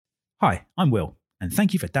Hi, I'm Will, and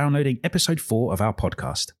thank you for downloading episode 4 of our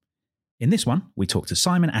podcast. In this one, we talk to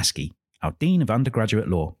Simon Askey, our Dean of Undergraduate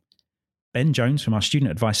Law. Ben Jones from our Student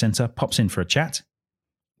Advice Centre pops in for a chat.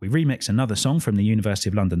 We remix another song from the University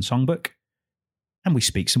of London songbook, and we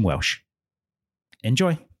speak some Welsh.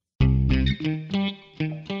 Enjoy.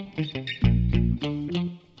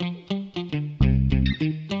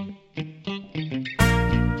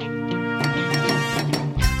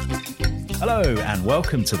 Hello and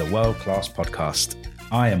welcome to the World Class Podcast.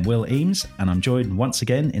 I am Will Eames and I'm joined once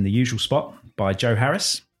again in the usual spot by Joe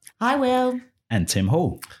Harris. Hi, Will. And Tim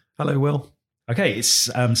Hall. Hello, Will. Okay, it's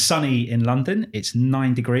sunny in London. It's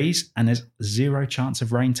 9 degrees and there's zero chance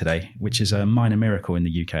of rain today, which is a minor miracle in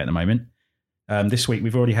the UK at the moment. This week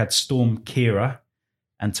we've already had Storm Kira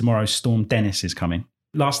and tomorrow Storm Dennis is coming.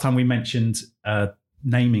 Last time we mentioned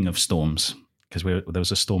naming of storms because there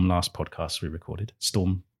was a storm last podcast we recorded.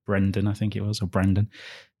 Storm Brendan, I think it was, or Brandon.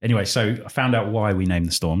 Anyway, so I found out why we named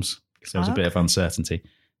the storms because there was a bit of uncertainty.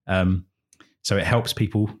 So it helps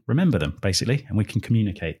people remember them, basically, and we can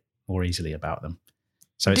communicate more easily about them.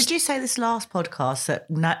 So did you say this last podcast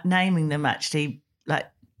that naming them actually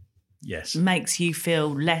yes, makes you feel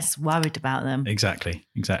less worried about them? Exactly.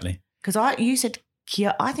 Because you said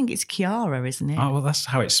Kiara. I think it's Kiara, isn't it? Oh, well, that's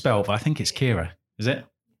how it's spelled, but I think it's Kira. Is it?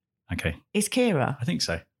 Okay. It's Kira. I think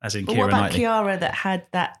so. As in But Keira what about Knightley. Kiara that had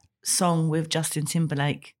that song with Justin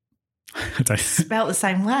Timberlake? I don't, Spelt the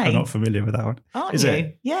same way. I'm not familiar with that one. Aren't Is you?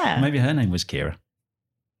 it? Yeah. Maybe her name was Kira.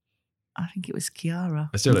 I think it was Kiara.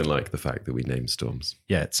 I still don't like the fact that we name storms.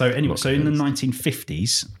 Yeah. So anyway, Not so in the convinced.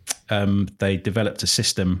 1950s, they developed a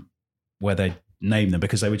system where they named them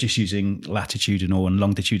because they were just using latitudinal and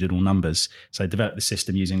longitudinal numbers. So they developed the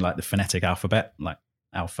system using like the phonetic alphabet, like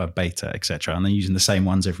alpha, beta, etc. And they're using the same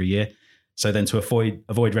ones every year. So then to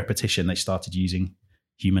avoid repetition, they started using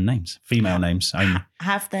human names, female names only.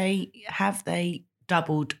 Have they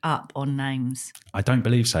doubled up on names? I don't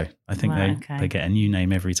believe so. I think Right, okay. they get a new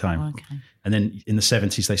name every time. Okay. And then in the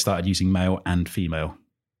 70s, they started using male and female.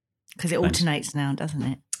 Because it alternates now, doesn't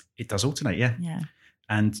it? It does alternate, yeah. Yeah.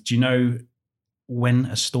 And do you know when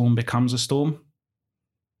a storm becomes a storm?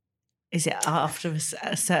 Is it after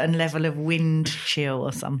a certain level of wind chill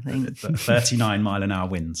or something? 39 mile an hour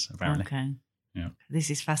winds, apparently. Okay. Yeah. This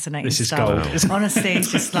is fascinating This is stuff. gold. Honestly,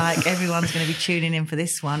 it's just like everyone's going to be tuning in for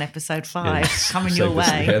this one, episode 5, Yeah. coming Save your this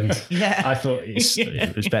to the way. end. Yeah. I thought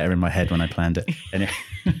it was better in my head when I planned it. Anyway.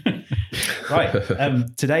 Right.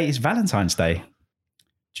 Today is Valentine's Day.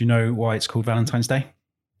 Do you know why it's called Valentine's Day?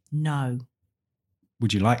 No.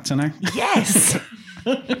 Would you like to know? Yes.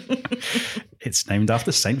 It's named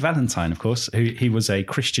after Saint Valentine, of course. He was a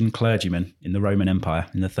Christian clergyman in the Roman Empire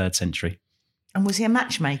in the 3rd century. And was he a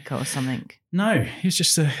matchmaker or something? No, he was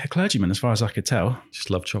just a clergyman, as far as I could tell. Just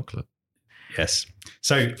love chocolate. Yes.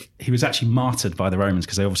 So he was actually martyred by the Romans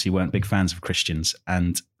because they obviously weren't big fans of Christians.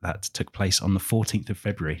 And that took place on the 14th of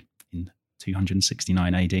February in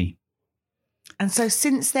 269 AD. And so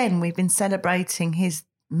since then, we've been celebrating his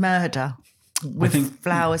murder with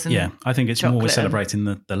flowers and I think it's more we're chocolate celebrating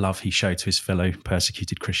the love he showed to his fellow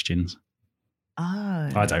persecuted Christians. Oh.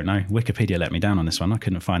 I don't know. Wikipedia let me down on this one. I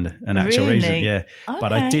couldn't find an actual Really? reason. Yeah.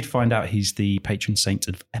 But I Okay. did find out he's the patron saint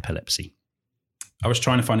of epilepsy. I was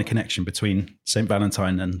trying to find a connection between St.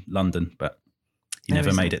 Valentine and London, but he There never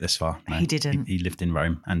isn't. made it this far. No. He didn't. He lived in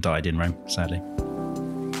Rome and died in Rome, sadly.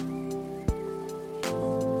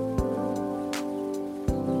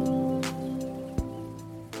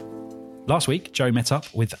 Last week, Joe met up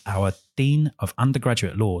with our Dean of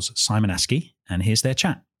Undergraduate Laws, Simon Askey, and here's their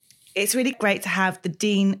chat. It's really great to have the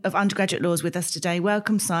Dean of Undergraduate Laws with us today.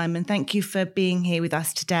 Welcome, Simon. Thank you for being here with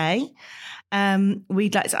us today.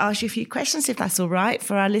 We'd like to ask you a few questions, if that's all right,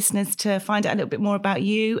 for our listeners to find out a little bit more about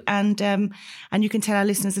you, and you can tell our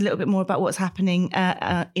listeners a little bit more about what's happening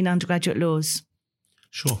in undergraduate laws.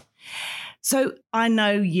 Sure. So I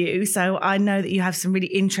know you, so I know that you have some really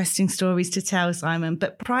interesting stories to tell, Simon.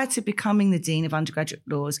 But prior to becoming the Dean of Undergraduate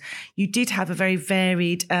Laws, you did have a very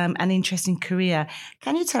varied and interesting career.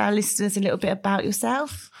 Can you tell our listeners a little bit about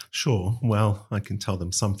yourself? Sure. Well, I can tell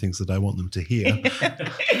them some things that I want them to hear.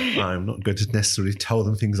 I'm not going to necessarily tell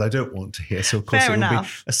them things I don't want to hear. So, of course, Fair it will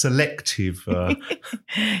enough. be a selective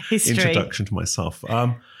History. introduction to myself.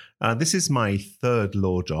 This is my 3rd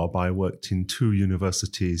law job. I worked in 2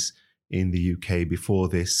 universities in the UK before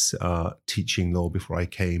this, teaching law before I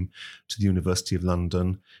came to the University of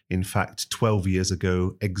London. In fact, 12 years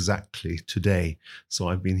ago exactly today. So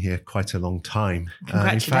I've been here quite a long time.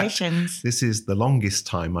 Congratulations. In fact, this is the longest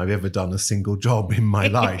time I've ever done a single job in my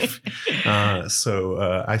life.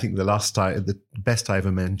 So I think the best I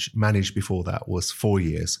ever managed before that was 4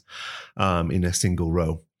 years in a single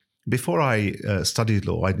row. before I studied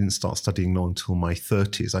law, I didn't start studying law until my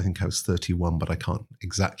 30s. I think I was 31, but I can't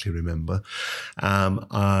exactly remember.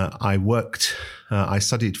 I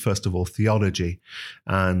studied, first of all, theology,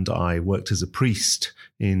 and I worked as a priest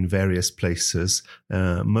in various places.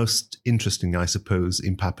 Most interesting, I suppose,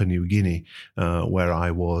 in Papua New Guinea, where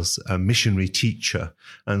I was a missionary teacher.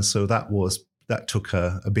 And so that took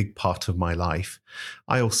a big part of my life.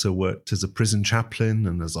 I also worked as a prison chaplain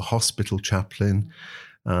and as a hospital chaplain.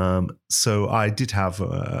 So I did have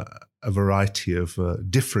a variety of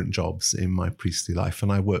different jobs in my priestly life.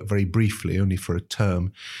 And I worked very briefly, only for a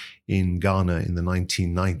term, in Ghana in the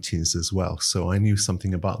 1990s as well. So I knew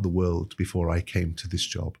something about the world before I came to this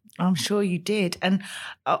job. I'm sure you did. And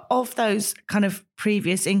of those kind of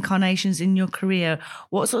previous incarnations in your career,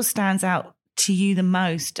 what sort of stands out to you the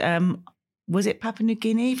most? Was it Papua New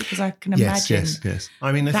Guinea? Because I can imagine yes.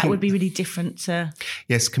 I mean, I that think, would be really different to...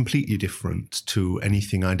 Yes, completely different to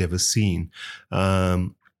anything I'd ever seen. There,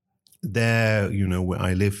 where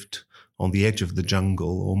I lived on the edge of the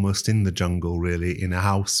jungle, almost in the jungle, really, in a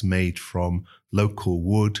house made from local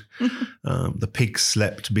wood. The pigs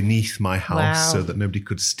slept beneath my house so that nobody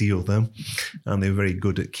could steal them. And they were very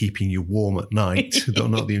good at keeping you warm at night.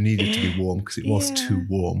 Not that you needed to be warm because it was too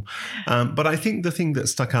warm. But I think the thing that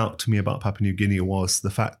stuck out to me about Papua New Guinea was the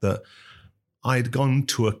fact that I'd gone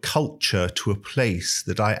to a culture, to a place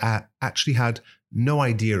that I actually had no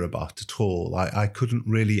idea about at all. I couldn't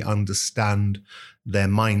really understand their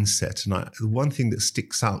mindset. And one thing that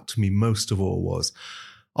sticks out to me most of all was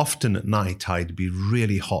often at night I'd be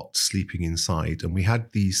really hot sleeping inside. And we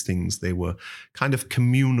had these things, they were kind of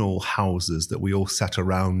communal houses that we all sat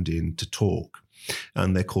around in to talk.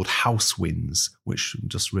 And they're called house winds, which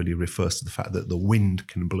just really refers to the fact that the wind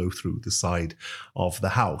can blow through the side of the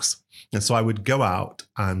house. And so I would go out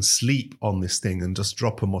and sleep on this thing and just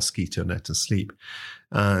drop a mosquito net and sleep.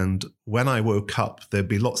 And when I woke up, there'd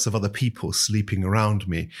be lots of other people sleeping around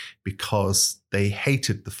me because they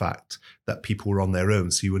hated the fact that people were on their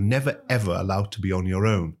own. So you were never, ever allowed to be on your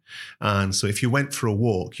own. And so if you went for a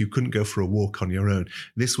walk, you couldn't go for a walk on your own.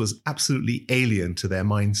 This was absolutely alien to their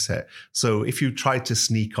mindset. So if you tried to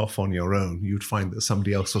sneak off on your own, you'd find that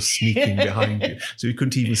somebody else was sneaking behind you. So you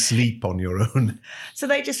couldn't even sleep on your own. So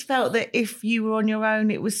they just felt that if you were on your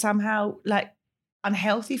own, it was somehow like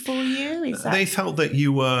unhealthy for you? Is that... They felt that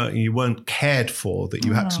you weren't cared for, that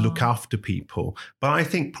you had to look after people. But I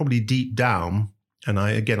think probably deep down, and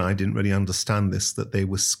I didn't really understand this, that they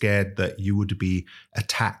were scared that you would be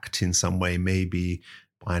attacked in some way, maybe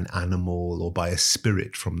by an animal or by a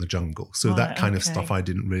spirit from the jungle. So that kind of stuff I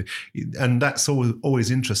didn't really... And that's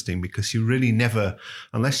always interesting because you really never,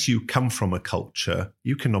 unless you come from a culture,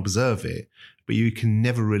 you can observe it, but you can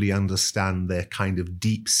never really understand their kind of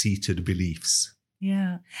deep-seated beliefs.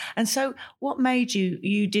 Yeah. And so what made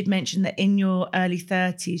you did mention that in your early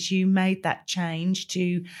 30s, you made that change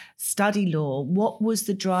to study law. What was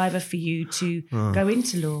the driver for you to go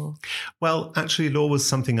into law? Well, actually, law was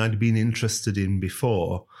something I'd been interested in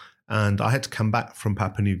before. And I had to come back from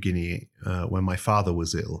Papua New Guinea when my father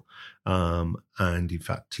was ill. And in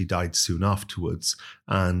fact, he died soon afterwards.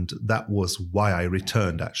 And that was why I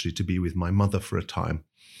returned, actually, to be with my mother for a time.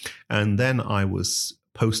 And then I was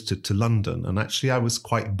posted to London. And actually, I was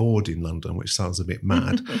quite bored in London, which sounds a bit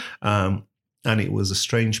mad. And it was a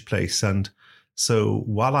strange place. And so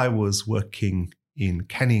while I was working in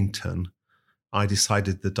Kennington, I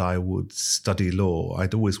decided that I would study law.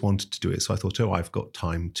 I'd always wanted to do it. So I thought, I've got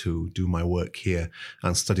time to do my work here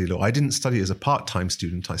and study law. I didn't study as a part-time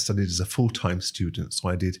student. I studied as a full-time student. So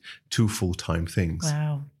I did 2 full-time things.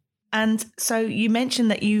 Wow. And so you mentioned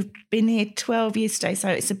that you've been here 12 years today. So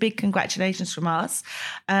it's a big congratulations from us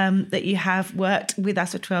that you have worked with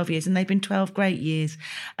us for 12 years, and they've been 12 great years.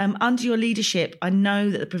 Under your leadership, I know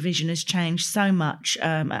that the provision has changed so much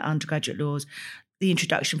at undergraduate laws. The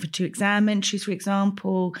introduction for 2 exam entries, for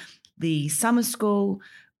example, the summer school.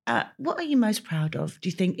 What are you most proud of, do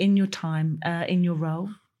you think, in your time, in your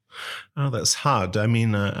role? Oh, that's hard. I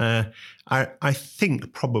mean, I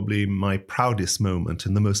think probably my proudest moment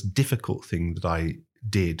and the most difficult thing that I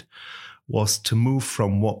did was to move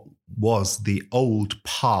from what was the old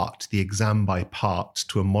part, the exam by part,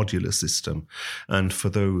 to a modular system. And for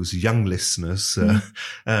those young listeners,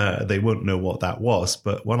 they won't know what that was.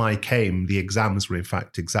 But when I came, the exams were in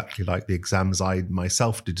fact exactly like the exams I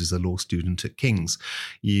myself did as a law student at King's.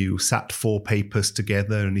 You sat 4 papers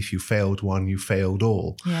together, and if you failed one, you failed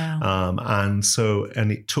all. Yeah.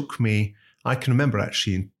 And it took me, I can remember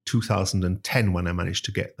actually in 2010 when I managed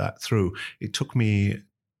to get that through, it took me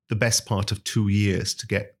the best part of 2 years to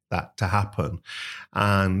get that to happen.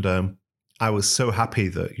 And I was so happy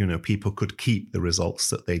that, people could keep the results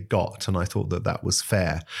that they got. And I thought that that was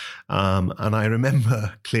fair. And I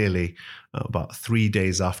remember clearly about 3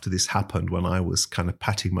 days after this happened, when I was kind of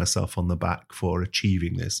patting myself on the back for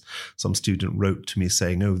achieving this, some student wrote to me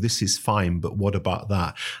saying, "Oh, this is fine, but what about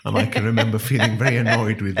that?" And I can remember feeling very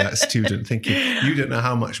annoyed with that student, thinking, you don't know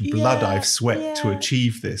how much blood I've sweat to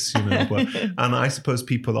achieve this, and I suppose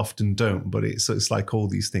people often don't, but it's like all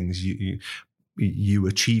these things you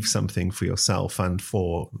achieve something for yourself and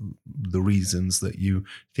for the reasons that you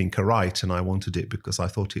think are right. And I wanted it because I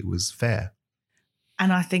thought it was fair.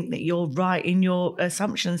 And I think that you're right in your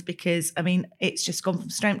assumptions, because, it's just gone from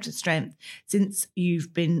strength to strength since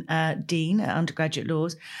you've been Dean at Undergraduate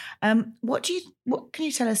Laws. What can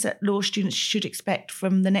you tell us that law students should expect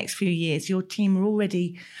from the next few years? Your team are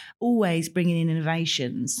already always bringing in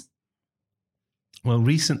innovations. Well,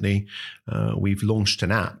 recently we've launched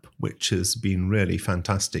an app which has been really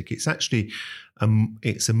fantastic. It's actually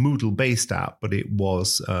it's a Moodle-based app, but it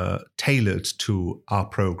was tailored to our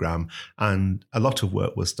program, and a lot of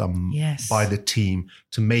work was done by the team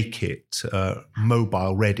to make it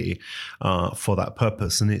mobile ready for that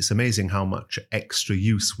purpose. And it's amazing how much extra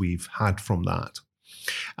use we've had from that.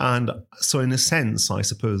 And so, in a sense, I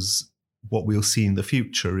suppose what we'll see in the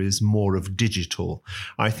future is more of digital.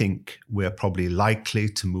 I think we're probably likely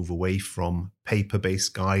to move away from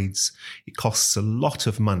paper-based guides. It costs a lot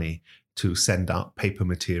of money to send out paper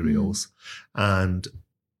materials, and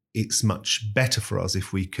it's much better for us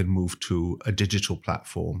if we can move to a digital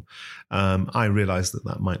platform. I realize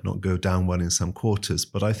that might not go down well in some quarters,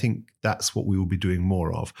 but I think that's what we will be doing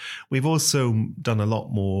more of. We've also done a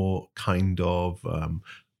lot more kind of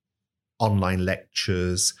online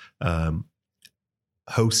lectures,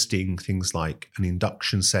 hosting things like an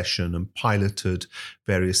induction session, and piloted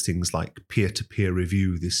various things like peer-to-peer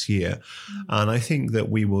review this year. And I think that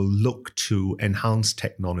we will look to enhance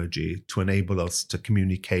technology to enable us to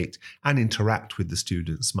communicate and interact with the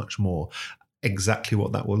students much more. Exactly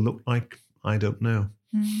what that will look like, I don't know.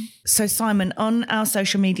 So, Simon, on our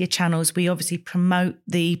social media channels, we obviously promote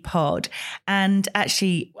the pod, and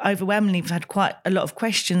actually overwhelmingly we've had quite a lot of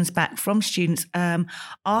questions back from students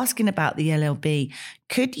asking about the LLB.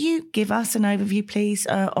 Could you give us an overview, please,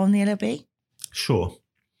 on the LLB? Sure.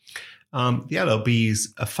 The LLB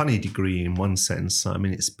is a funny degree in one sense.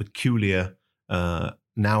 It's peculiar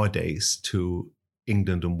nowadays to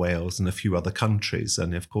England and Wales and a few other countries.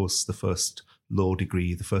 And of course, the first law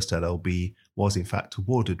degree, the first LLB, was in fact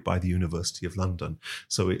awarded by the University of London.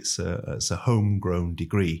 So it's a homegrown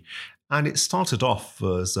degree. And it started off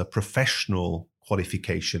as a professional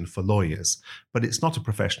qualification for lawyers, but it's not a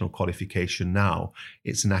professional qualification now.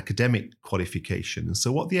 It's an academic qualification. And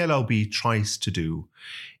so what the LLB tries to do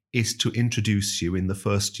is to introduce you in the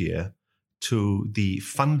first year to the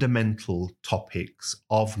fundamental topics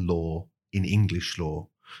of law in English law.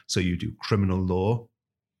 So you do criminal law,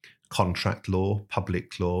 contract law,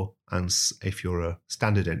 public law, and if you're a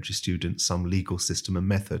standard entry student, some legal system and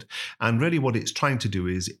method. And really what it's trying to do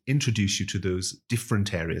is introduce you to those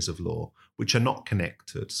different areas of law which are not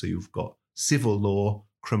connected. So you've got civil law,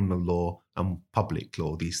 criminal law, and public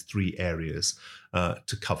law, these three areas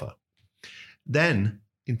to cover. Then,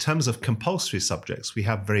 in terms of compulsory subjects, we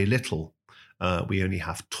have very little. We only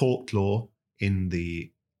have tort law in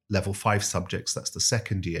the level 5 subjects, that's the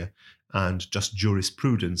second year, and just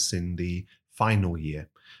jurisprudence in the final year.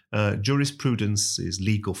 Jurisprudence is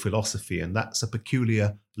legal philosophy, and that's a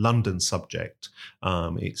peculiar London subject.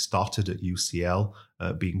 It started at UCL,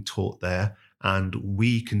 being taught there, and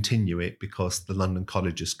we continue it because the London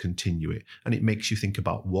colleges continue it. And it makes you think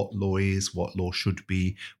about what law is, what law should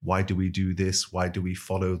be, why do we do this, why do we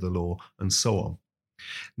follow the law, and so on.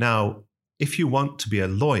 Now, if you want to be a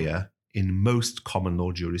lawyer in most common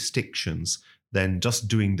law jurisdictions, then just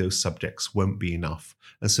doing those subjects won't be enough.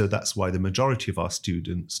 And so that's why the majority of our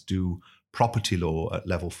students do property law at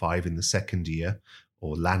level 5 in the second year,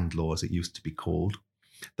 or land law as it used to be called.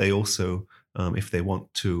 They also, if they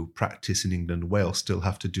want to practice in England and Wales, still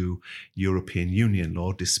have to do European Union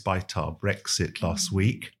law, despite our Brexit last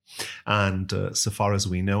week. And so far as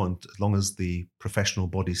we know, and as long as the professional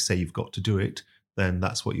bodies say you've got to do it, then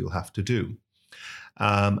that's what you'll have to do.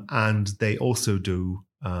 And they also do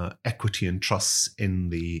equity and trusts in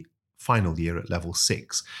the final year at level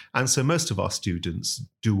 6. And so most of our students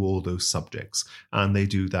do all those subjects, and they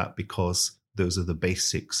do that because those are the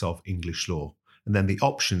basics of English law. And then the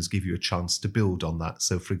options give you a chance to build on that.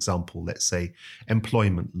 So, for example, let's say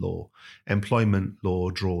employment law. Employment law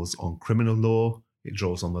draws on criminal law, it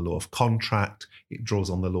draws on the law of contract, it draws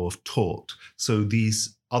on the law of tort. So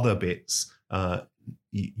these other bits,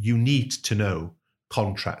 you need to know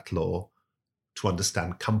contract law to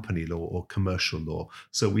understand company law or commercial law.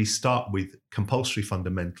 So we start with compulsory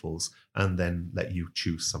fundamentals and then let you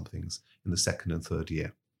choose some things in the second and third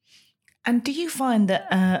year. And do you find that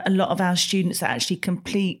a lot of our students that actually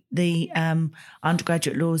complete the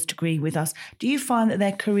undergraduate laws degree with us, do you find that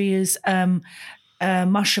their careers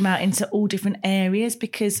mushroom out into all different areas?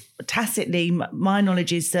 Because tacitly, my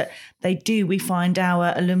knowledge is that they do. We find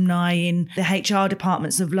our alumni in the HR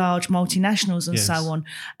departments of large multinationals and so on.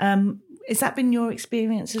 Has that been your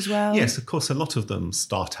experience as well? Yes, of course, a lot of them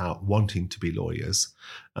start out wanting to be lawyers.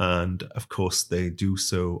 And of course, they do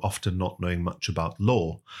so often not knowing much about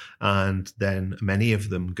law. And then many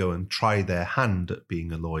of them go and try their hand at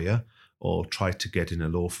being a lawyer, or try to get in a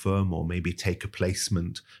law firm, or maybe take a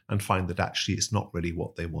placement and find that actually it's not really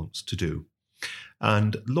what they want to do.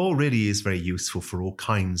 And law really is very useful for all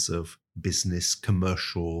kinds of business,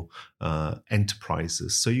 commercial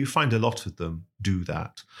enterprises. So you find a lot of them do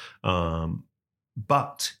that.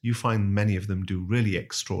 But you find many of them do really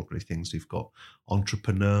extraordinary things. We've got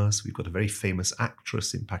entrepreneurs. We've got a very famous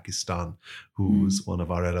actress in Pakistan who's one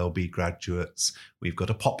of our LLB graduates. We've got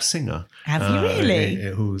a pop singer. Have you really?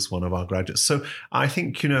 Who's one of our graduates. So I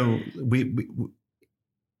think, we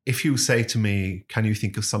if you say to me, can you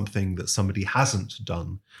think of something that somebody hasn't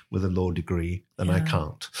done with a law degree, then I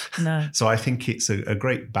can't. No. So I think it's a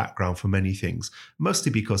great background for many things,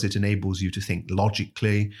 mostly because it enables you to think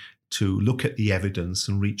logically, to look at the evidence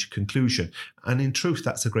and reach a conclusion. And in truth,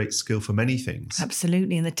 that's a great skill for many things.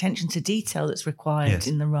 Absolutely. And the attention to detail that's required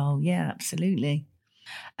in the role. Yeah, absolutely.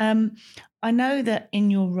 I know that in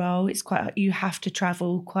your role, you have to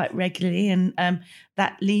travel quite regularly, and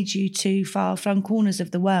that leads you to far-flung corners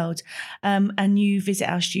of the world. And you visit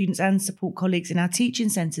our students and support colleagues in our teaching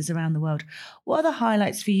centres around the world. What are the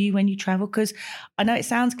highlights for you when you travel? Because I know it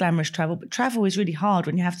sounds glamorous travel, but travel is really hard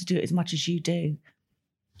when you have to do it as much as you do.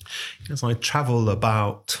 Yes, I travel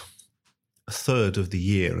about a third of the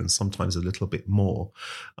year and sometimes a little bit more.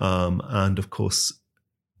 And of course,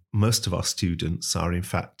 most of our students are in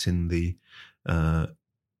fact in the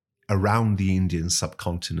around the Indian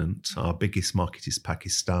subcontinent. Our biggest market is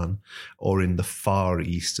Pakistan, or in the Far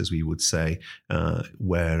East, as we would say,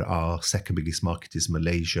 where our second biggest market is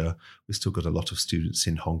Malaysia. We've still got a lot of students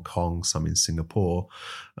in Hong Kong, some in Singapore,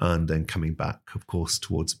 and then coming back, of course,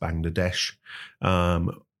 towards Bangladesh.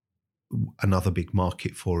 Another big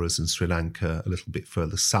market for us in Sri Lanka, a little bit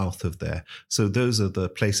further south of there. So those are the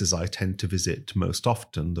places I tend to visit most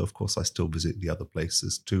often. Though, of course, I still visit the other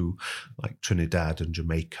places too, like Trinidad and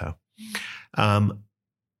Jamaica. Of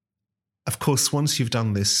course, once you've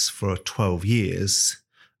done this for 12 years,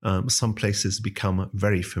 some places become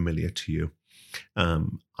very familiar to you.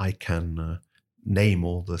 I can name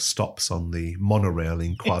all the stops on the monorail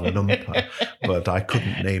in Kuala Lumpur, but I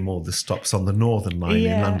couldn't name all the stops on the Northern Line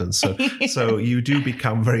in London. So you do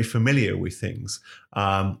become very familiar with things.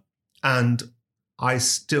 And I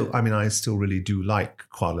still really do like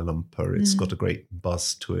Kuala Lumpur. It's got a great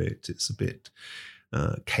buzz to it. It's a bit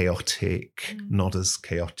chaotic, not as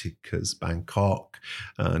chaotic as Bangkok,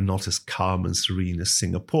 not as calm and serene as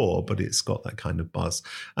Singapore, but it's got that kind of buzz.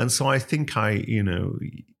 And so I think I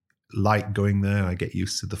like going there. I get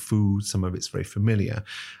used to the food. Some of it's very familiar.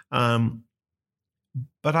 But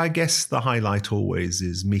I guess the highlight always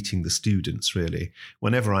is meeting the students, really.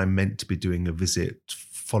 Whenever I'm meant to be doing a visit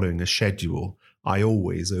following a schedule, I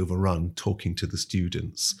always overrun talking to the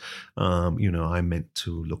students. I'm meant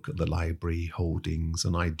to look at the library holdings,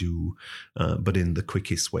 and I do, but in the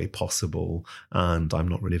quickest way possible. And I'm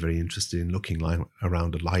not really very interested in looking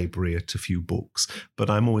around a library at a few books, but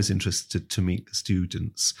I'm always interested to meet the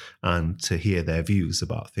students and to hear their views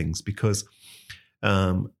about things, because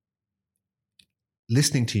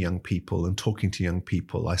listening to young people and talking to young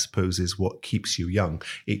people, I suppose, is what keeps you young.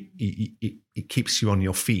 It keeps you on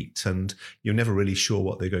your feet, and you're never really sure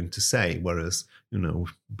what they're going to say. Whereas,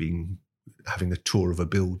 having a tour of a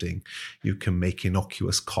building, you can make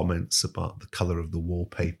innocuous comments about the colour of the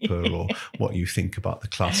wallpaper or what you think about the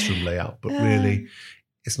classroom layout. But really,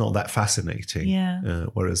 it's not that fascinating. Yeah.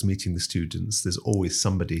 Whereas meeting the students, there's always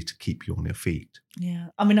somebody to keep you on your feet. Yeah.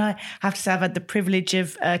 I mean, I have to say I've had the privilege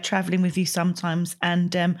of travelling with you sometimes,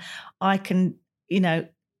 and I can,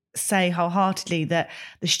 say wholeheartedly that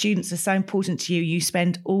the students are so important to you. You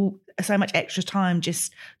spend so much extra time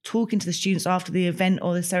just talking to the students after the event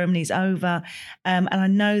or the ceremony is over. And I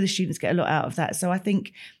know the students get a lot out of that. So I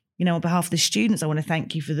think, on behalf of the students, I want to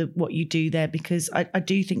thank you for what you do there, because I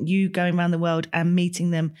do think you going around the world and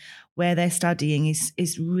meeting them where they're studying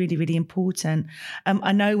is really, really important.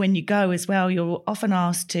 I know when you go as well, you're often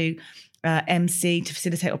asked to MC, to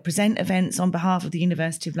facilitate or present events on behalf of the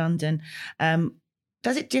University of London.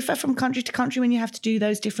 does it differ from country to country when you have to do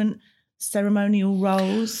those different ceremonial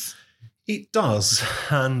roles? It does.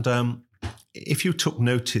 And if you took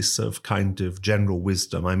notice of kind of general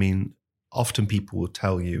wisdom, I mean, often people will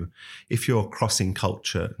tell you, if you're crossing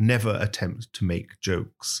culture, never attempt to make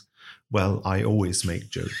jokes. Well, I always make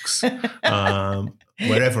jokes.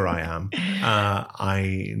 Wherever I am,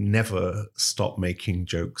 I never stop making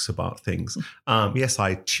jokes about things. Yes,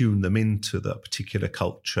 I tune them into the particular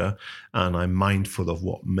culture, and I'm mindful of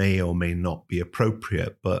what may or may not be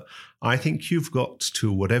appropriate. But I think you've got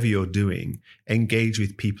to, whatever you're doing, engage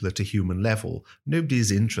with people at a human level.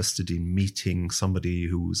 Nobody's interested in meeting somebody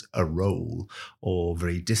who's a role or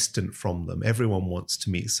very distant from them. Everyone wants to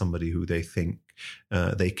meet somebody who they think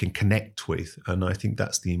they can connect with. And I think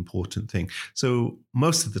that's the important thing. So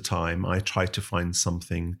most of the time, I try to find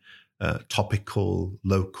something topical,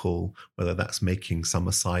 local, whether that's making some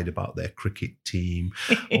aside about their cricket team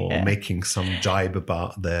or making some jibe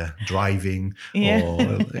about their driving or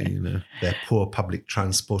their poor public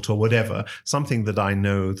transport or whatever, something that I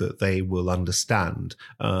know that they will understand,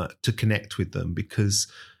 to connect with them, because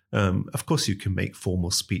of course, you can make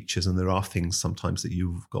formal speeches, and there are things sometimes that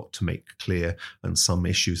you've got to make clear and some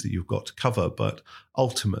issues that you've got to cover. But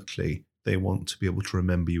ultimately, they want to be able to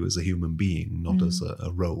remember you as a human being, not as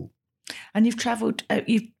a role. And you've travelled,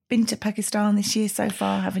 you've been to Pakistan this year so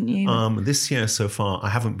far, haven't you? This year so far, I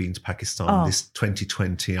haven't been to Pakistan. This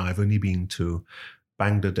 2020, I've only been to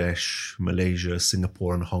Bangladesh, Malaysia,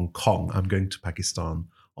 Singapore, and Hong Kong. I'm going to Pakistan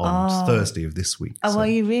on Thursday of this week. Oh, are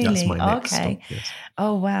you really? That's my next stop, yes.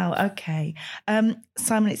 Oh, wow. Okay.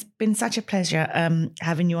 Simon, it's been such a pleasure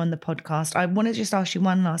having you on the podcast. I want to just ask you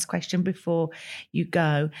one last question before you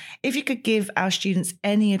go. If you could give our students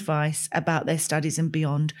any advice about their studies and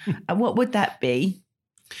beyond, what would that be?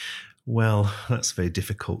 Well, that's very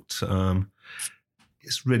difficult.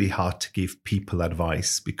 It's really hard to give people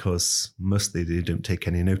advice because mostly they don't take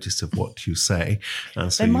any notice of what you say.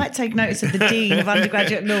 And so they might take notice of the Dean of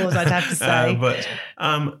Undergraduate Laws, I'd have to say. But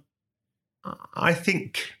I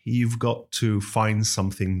think you've got to find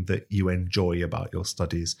something that you enjoy about your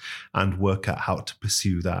studies and work out how to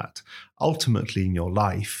pursue that. Ultimately, in your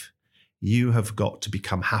life, you have got to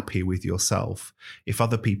become happy with yourself. If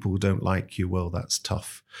other people don't like you, well, that's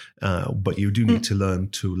tough. But you do need to learn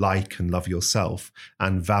to like and love yourself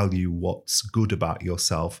and value what's good about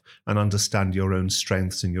yourself and understand your own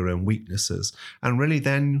strengths and your own weaknesses. And really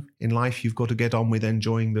then in life, you've got to get on with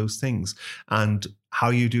enjoying those things. And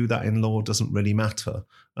how you do that in law doesn't really matter.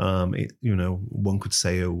 One could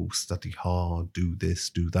say, oh, study hard, do this,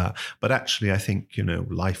 do that. But actually, I think,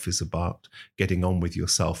 life is about getting on with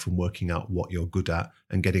yourself and working out what you're good at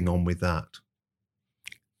and getting on with that.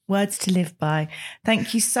 Words to live by.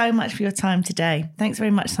 Thank you so much for your time today. Thanks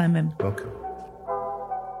very much, Simon. Welcome.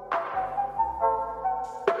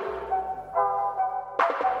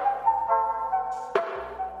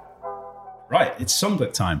 Right, it's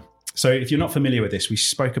songbook time. So if you're not familiar with this, we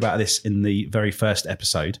spoke about this in the very first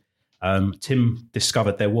episode. Tim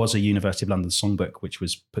discovered there was a University of London songbook which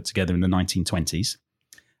was put together in the 1920s.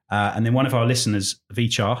 And then one of our listeners,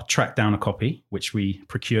 Vichar, tracked down a copy, which we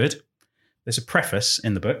procured. There's a preface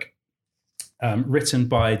in the book written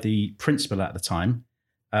by the principal at the time.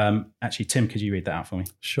 Actually, Tim, could you read that out for me?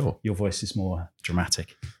 Sure. Your voice is more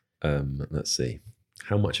dramatic. Let's see.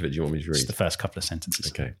 How much of it do you want me to read? Just the first couple of sentences.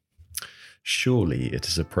 Okay. Surely it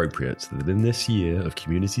is appropriate that in this year of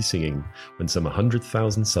community singing, when some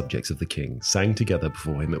 100,000 subjects of the King sang together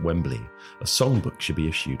before him at Wembley, a songbook should be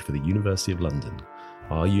issued for the University of London.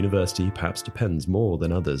 Our university perhaps depends more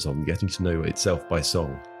than others on getting to know itself by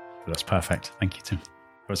song. That's perfect. Thank you, Tim.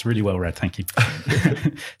 That was really well read. Thank you.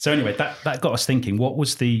 So anyway, that got us thinking, what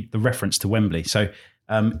was the reference to Wembley? So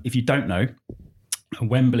if you don't know,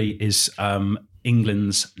 Wembley is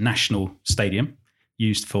England's national stadium,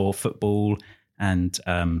 used for football and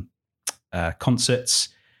concerts.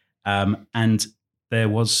 And there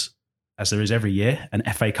was, as there is every year, an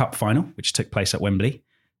FA Cup final, which took place at Wembley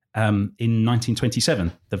in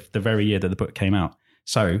 1927, the very year that the book came out.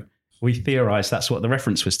 So we theorised that's what the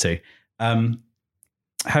reference was to.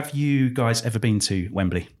 Have you guys ever been to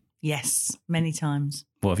Wembley? Yes, many times.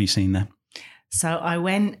 What have you seen there? So I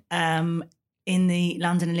went in the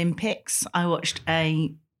London Olympics. I watched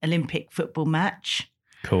a Olympic football match.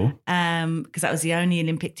 Cool. Because that was the only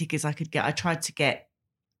Olympic tickets I could get. I tried to get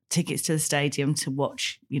tickets to the stadium to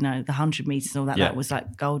watch, the 100 metres and all that. Yeah. That was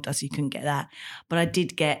like gold dust. You couldn't get that. But I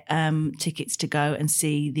did get tickets to go and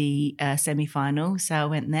see the semi-final. So I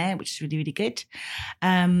went there, which is really, really good.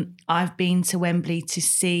 I've been to Wembley to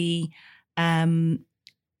see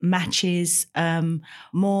matches,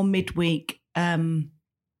 more midweek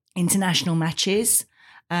international matches.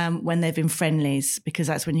 when they've been friendlies, because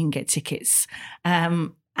that's when you can get tickets.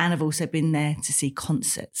 And I've also been there to see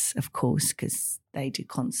concerts, of course, because they do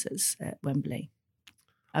concerts at Wembley.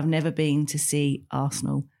 I've never been to see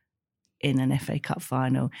Arsenal in an FA Cup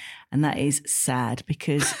final, and that is sad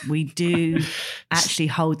because we do actually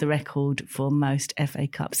hold the record for most FA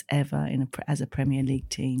Cups ever as a Premier League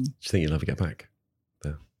team. Do you think you'll ever get back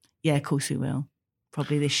there? Yeah, of course we will.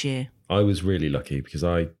 Probably this year. I was really lucky because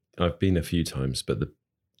I've been a few times, but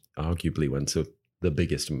arguably went to the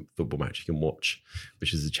biggest football match you can watch,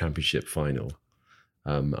 which is the Championship final.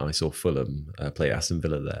 I saw Fulham play Aston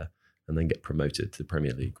Villa there and then get promoted to the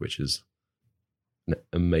Premier League, which is an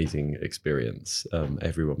amazing experience.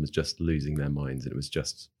 Everyone was just losing their minds, and it was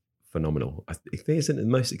just phenomenal. I think it's the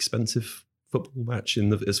most expensive football match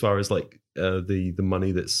as far as like the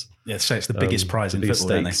money that's so it's the biggest prize in football, stakes,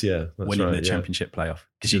 don't they? Yeah, that's winning right, the Championship playoff,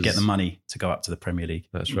 because you get the money to go up to the Premier League.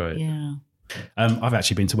 That's right. Yeah. I've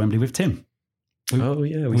actually been to Wembley with Tim. We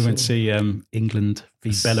went to see England v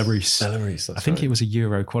Belarus. Belarus, I think it was a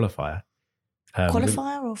Euro qualifier.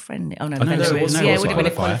 Qualifier or friendly? Oh no, no, Belarus. it wasn't. Yeah, It it would have been a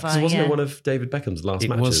qualifier. qualifier. So wasn't yeah. it one of David Beckham's last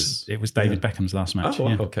matches? It was David Beckham's last match. Oh,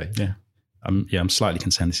 yeah. okay. Yeah. I'm slightly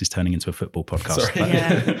concerned this is turning into a football podcast. Sorry.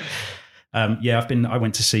 But, Yeah. I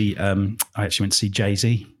went to see. I actually went to see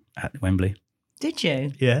Jay-Z at Wembley. Did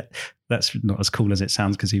you? Yeah, that's not as cool as it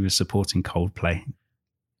sounds because he was supporting Coldplay.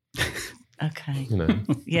 Okay. You know,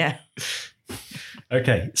 Yeah.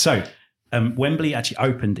 Okay, so Wembley actually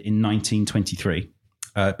opened in 1923,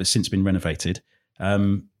 but since been renovated.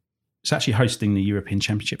 It's actually hosting the European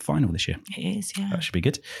Championship final this year. It is, yeah. That should be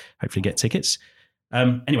good. Hopefully get tickets.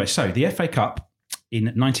 Anyway, so the FA Cup in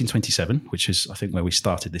 1927, which is, I think, where we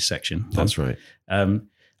started this section. that's right. I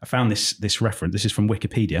found this reference. This is from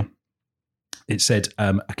Wikipedia. It said,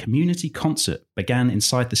 a community concert began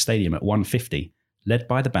inside the stadium at 1:50, led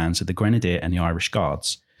by the bands of the Grenadier and the Irish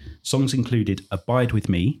Guards. Songs included Abide With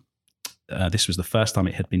Me. This was the first time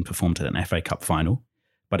it had been performed at an FA Cup final,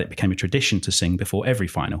 but it became a tradition to sing before every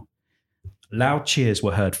final. Loud cheers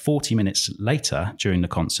were heard 40 minutes later during the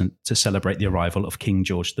concert to celebrate the arrival of King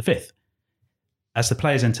George V. As the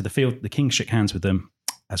players entered the field, the King shook hands with them,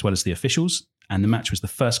 as well as the officials, and the match was the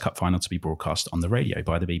first cup final to be broadcast on the radio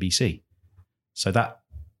by the BBC. So that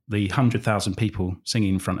the 100,000 people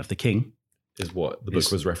singing in front of the King Is what the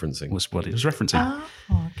book was referencing. was what it was referencing.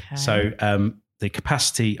 Oh, okay. So the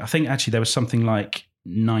capacity, I think actually there was something like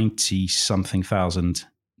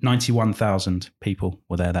 91,000 people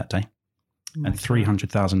were there that day, and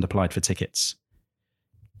 300,000 applied for tickets.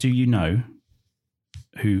 Do you know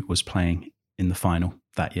who was playing in the final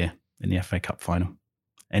that year, in the FA Cup final?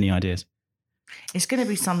 Any ideas? It's going to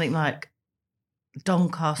be something like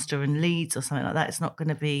Doncaster and Leeds or something like that. It's not going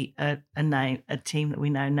to be a team that we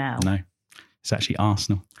know now. No, it's actually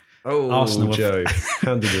Arsenal. Oh, Arsenal Joe,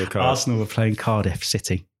 handed you a card. Arsenal were playing Cardiff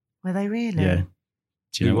City. Were they really? Yeah.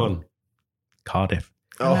 Do you Who know won? what? Cardiff.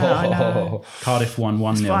 Oh, I know. Cardiff won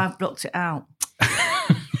That's 1-0. why I've blocked it out.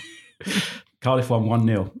 Cardiff won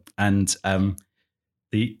 1-0, and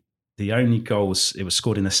the only goals, it was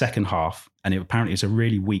scored in the second half, and apparently it was a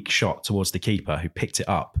really weak shot towards the keeper who picked it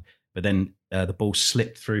up, but then the ball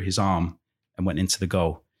slipped through his arm and went into the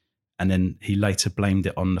goal, and then he later blamed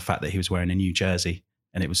it on the fact that he was wearing a new jersey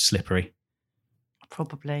and it was slippery.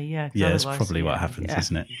 Probably, yeah. Yeah, that's otherwise, probably what yeah, happens, yeah.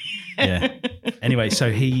 isn't it? Yeah. Anyway,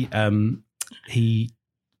 so he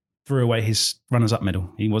threw away his runners-up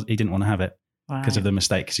medal. He didn't want to have it because of the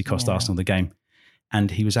mistake, because he cost Yeah. Arsenal the game.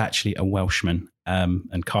 And he was actually a Welshman.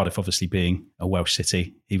 And Cardiff, obviously being a Welsh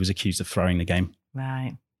city, he was accused of throwing the game.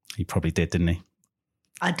 Right. He probably did, didn't he?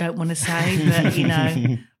 I don't want to say, but, you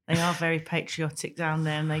know, they are very patriotic down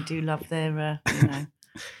there and they do love their, you know.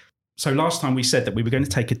 So last time we said that we were going to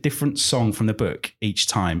take a different song from the book each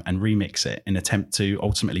time and remix it in an attempt to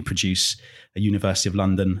ultimately produce a University of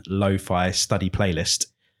London lo-fi study playlist.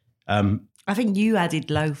 I think you added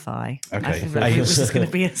lo-fi. Okay. I think that was going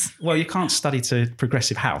to be a... Well, you can't study to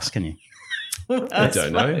progressive house, can you? I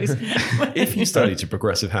don't know. If you study to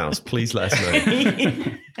progressive house, please let us know.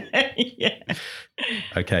 Yeah.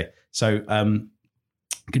 Okay. So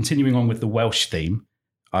continuing on with the Welsh theme,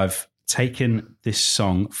 I've taken this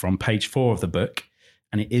song from page 4 of the book,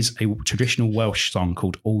 and it is a traditional Welsh song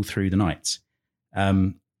called All Through the Night.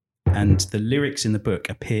 And the lyrics in the book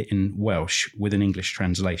appear in Welsh with an English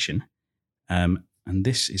translation. And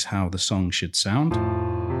this is how the song should sound.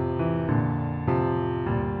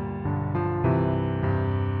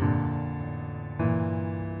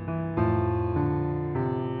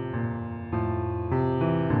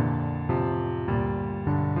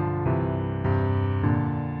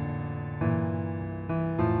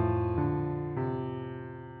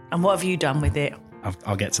 And what have you done with it?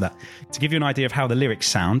 I'll get to that. To give you an idea of how the lyrics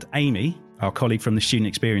sound, Amy, our colleague from the Student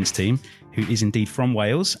Experience team, who is indeed from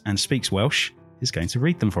Wales and speaks Welsh, is going to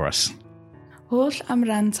read them for us. Holl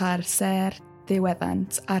amranta'r ser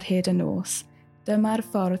ddiweddant ar hyd y nos. Dyma'r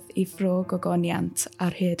ffordd I ffro gogoniant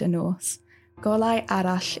ar hyd y nos. Golau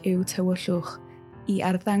arall yw tywyllwch I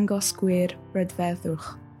arddangos gwir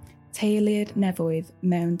brydferthwch. Teulu'r nefoedd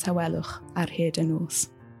mewn tawelwch ar hyd y nos.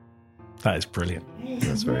 That is brilliant.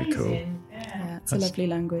 That's very cool. Yeah, it's a lovely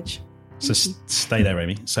language. So stay there,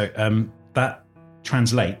 Amy. So that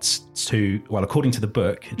translates to, well, according to the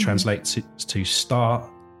book, it translates to star.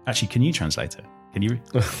 Actually, can you translate it? Can you?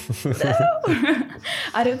 No,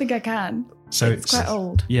 I don't think I can. So it's quite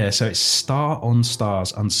old. Yeah, so it's star on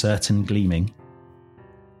stars, uncertain gleaming,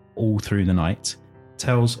 all through the night,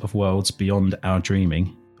 tells of worlds beyond our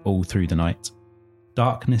dreaming, all through the night.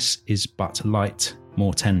 Darkness is but light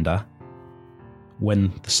more tender,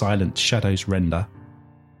 when the silent shadows render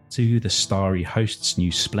to the starry host's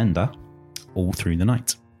new splendour, all through the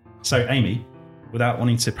night. So, Amy, without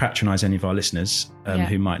wanting to patronise any of our listeners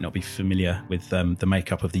who might not be familiar with the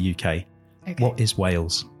makeup of the UK, what is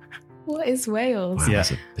Wales? What is Wales? Wow,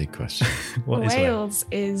 that's a big question. What is Wales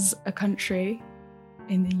is a country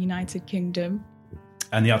in the United Kingdom.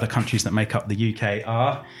 And the other countries that make up the UK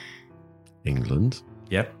are? England.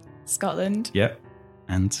 Yep. Scotland. Yep.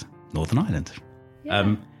 And Northern Ireland.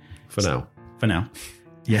 Yeah. For now. For now.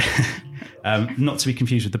 Yeah. Not to be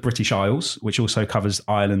confused with the British Isles, which also covers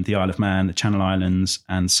Ireland, the Isle of Man, the Channel Islands,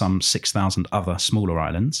 and some 6,000 other smaller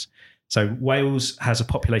islands. So Wales has a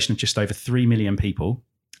population of just over 3 million people.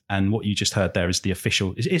 And what you just heard there is the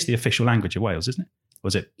official language of Wales, isn't it?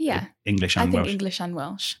 Was it English and Welsh? I think English and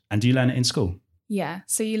Welsh. And do you learn it in school? Yeah.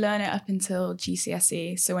 So you learn it up until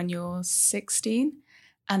GCSE. So when you're 16,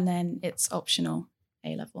 and then it's optional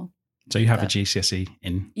A-level. So you have a GCSE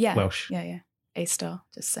in Welsh? Yeah. A-star,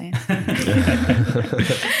 just saying.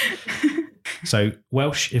 So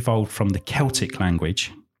Welsh evolved from the Celtic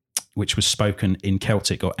language, which was spoken in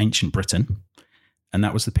Celtic or ancient Britain. And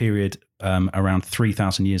that was the period around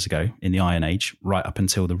 3,000 years ago in the Iron Age, right up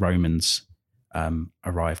until the Romans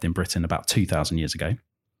arrived in Britain about 2,000 years ago.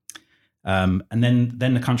 And then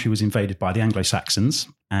the country was invaded by the Anglo-Saxons,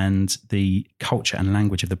 and the culture and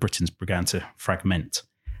language of the Britons began to fragment.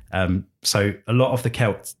 So a lot of the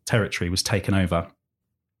Celt territory was taken over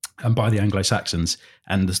by the Anglo-Saxons,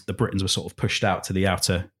 and the Britons were sort of pushed out to the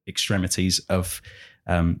outer extremities of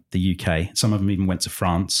the UK. Some of them even went to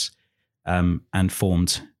France and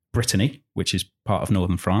formed Brittany, which is part of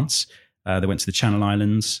northern France. They went to the Channel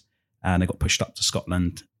Islands, and they got pushed up to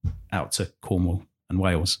Scotland, out to Cornwall and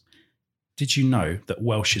Wales. Did you know that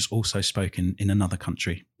Welsh is also spoken in another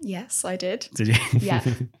country? Yes, I did. Did you? Yeah.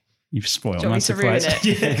 You've spoiled Do you my want me to ruin surprise.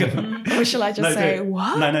 it? Yeah, go on. Or shall I just say,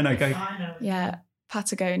 what? No, go. Yeah,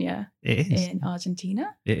 Patagonia It is. in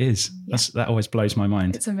Argentina. It is. Yeah. That always blows my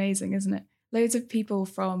mind. It's amazing, isn't it? Loads of people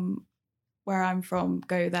from where I'm from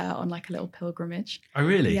go there on like a little pilgrimage. Oh,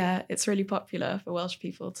 really? Yeah, it's really popular for Welsh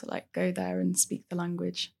people to like go there and speak the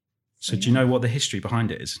language. So do you know what the history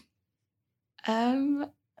behind it is?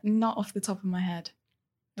 Not off the top of my head.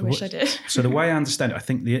 I wish I did. So the way I understand it, I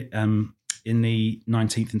think in the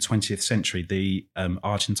 19th and 20th century, the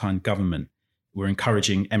Argentine government were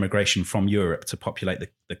encouraging emigration from Europe to populate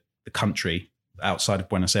the country outside of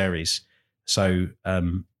Buenos Aires. So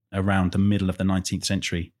around the middle of the 19th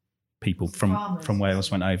century, people from Wales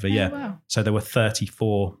went over. Oh, yeah. wow. So there were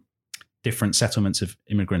 34 different settlements of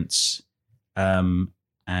immigrants,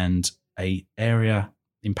 and a area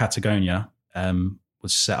in Patagonia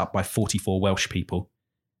was set up by 44 Welsh people.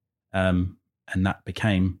 And that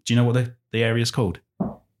became, do you know what the area is called?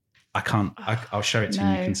 I can't, I'll show it to you.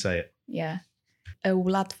 You can say it. Yeah. Y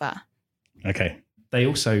Wladfa. Okay. They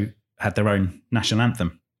also had their own national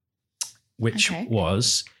anthem, which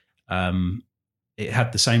was, it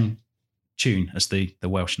had the same tune as the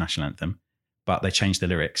Welsh national anthem, but they changed the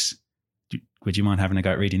lyrics. Would you mind having a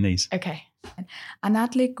go at reading these? Okay.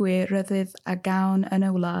 Anadlu gwir ryddydd a gawn yn y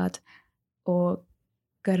wlad o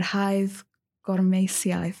gyrhaedd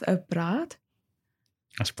gormeisiaeth y brad.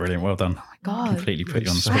 That's brilliant. Well done. Oh my God. Completely put you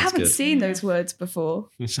on the I spot. haven't seen those words before.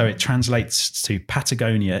 So it translates to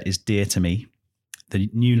Patagonia is dear to me, the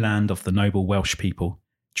new land of the noble Welsh people.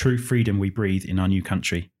 True freedom we breathe in our new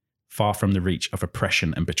country, far from the reach of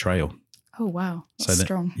oppression and betrayal. Oh, wow. That's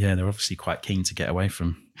strong. Yeah, they're obviously quite keen to get away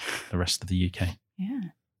from the rest of the UK. Yeah.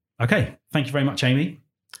 Okay. Thank you very much, Amy.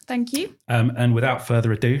 Thank you. And without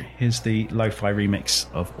further ado, here's the lo-fi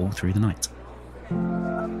remix of All Through the Night.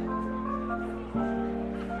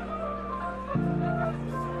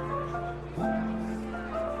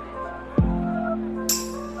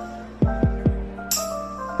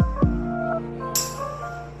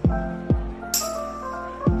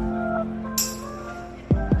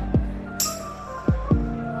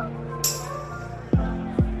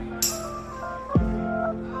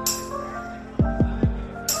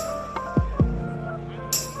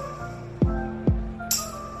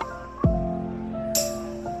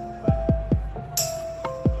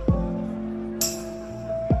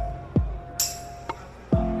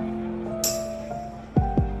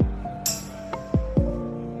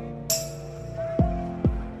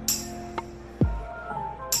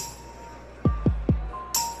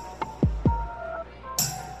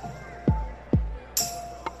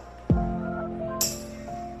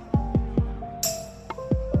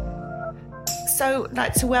 also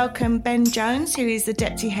like to welcome Ben Jones, who is the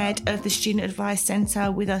Deputy Head of the Student Advice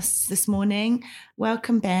Centre, with us this morning.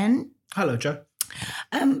 Welcome, Ben. Hello, Jo.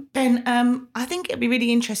 Ben, I think it'd be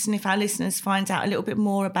really interesting if our listeners find out a little bit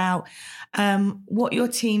more about what your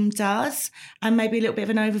team does and maybe a little bit of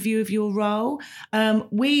an overview of your role.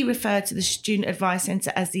 We refer to the Student Advice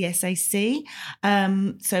Centre as the SAC,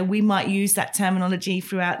 so we might use that terminology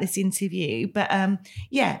throughout this interview. But Ben,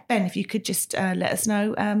 if you could just let us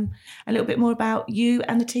know a little bit more about you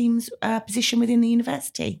and the team's position within the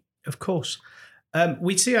university. Of course.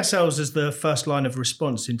 We see ourselves as the first line of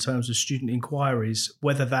response in terms of student inquiries,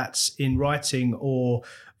 whether that's in writing or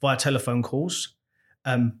via telephone calls.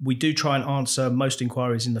 We do try and answer most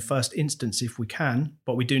inquiries in the first instance if we can,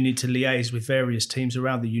 but we do need to liaise with various teams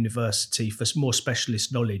around the university for more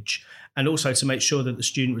specialist knowledge, and also to make sure that the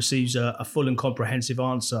student receives a full and comprehensive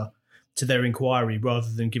answer to their inquiry rather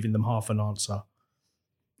than giving them half an answer.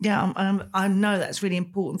 Yeah, I know that's really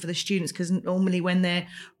important for the students, because normally when they're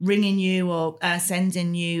ringing you or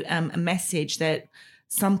sending you a message, that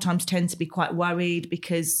sometimes tend to be quite worried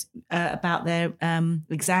because about their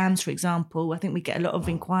exams, for example. I think we get a lot of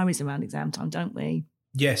inquiries around exam time, don't we?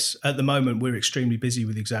 Yes, at the moment we're extremely busy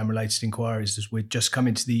with exam-related inquiries as we're just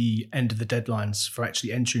coming to the end of the deadlines for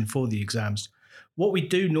actually entering for the exams. What we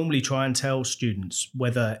do normally try and tell students,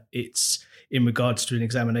 whether it's in regards to an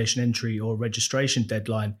examination entry or registration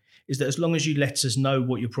deadline, is that as long as you let us know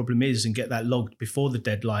what your problem is and get that logged before the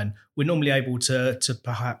deadline, we're normally able to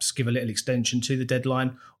perhaps give a little extension to the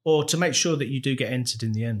deadline or to make sure that you do get entered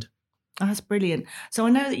in the end. Oh, that's brilliant. So I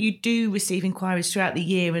know that you do receive inquiries throughout the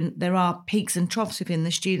year, and there are peaks and troughs within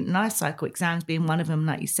the student life cycle, exams being one of them.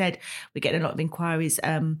 Like you said, we get a lot of inquiries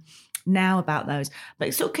now about those.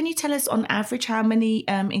 But so can you tell us on average how many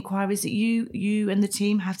inquiries that you and the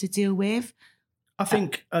team have to deal with? I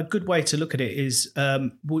think a good way to look at it is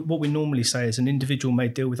what we normally say is an individual may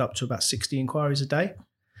deal with up to about 60 inquiries a day.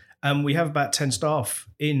 And we have about 10 staff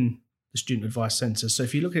in the Student Advice Centre. So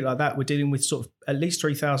if you look at it like that, we're dealing with sort of at least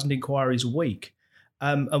 3,000 inquiries a week.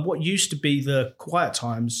 And what used to be the quiet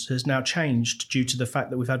times has now changed due to the fact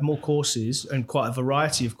that we've had more courses and quite a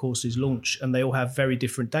variety of courses launch, and they all have very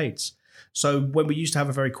different dates. So when we used to have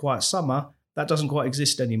a very quiet summer, that doesn't quite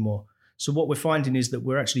exist anymore. So what we're finding is that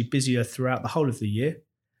we're actually busier throughout the whole of the year,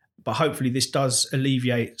 but hopefully this does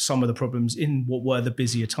alleviate some of the problems in what were the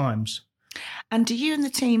busier times. And do you and the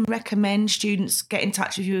team recommend students get in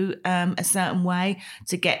touch with you a certain way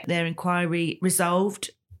to get their inquiry resolved?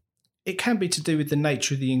 It can be to do with the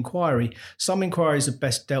nature of the inquiry. Some inquiries are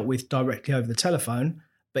best dealt with directly over the telephone,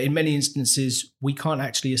 but in many instances, we can't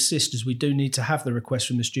actually assist as we do need to have the request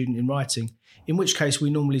from the student in writing, in which case we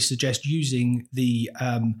normally suggest using the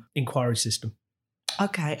inquiry system.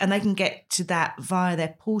 Okay, and they can get to that via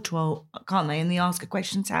their portal, can't they, in the Ask a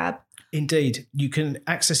Question tab? Indeed, you can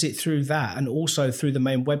access it through that and also through the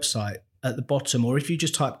main website at the bottom, or if you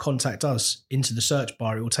just type Contact Us into the search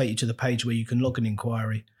bar, it will take you to the page where you can log an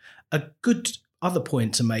inquiry. A good other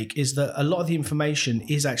point to make is that a lot of the information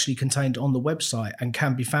is actually contained on the website and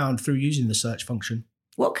can be found through using the search function.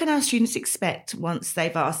 What can our students expect once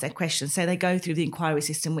they've asked their questions? So they go through the inquiry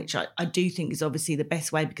system, which I do think is obviously the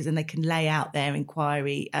best way, because then they can lay out their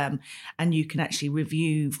inquiry and you can actually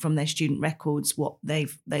review from their student records what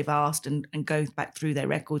they've asked and go back through their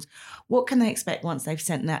records. What can they expect once they've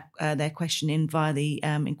sent that their question in via the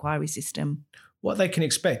inquiry system? What they can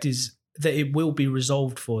expect is that it will be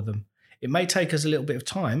resolved for them. It may take us a little bit of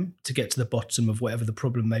time to get to the bottom of whatever the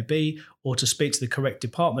problem may be, or to speak to the correct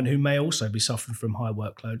department who may also be suffering from high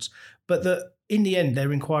workloads, but that in the end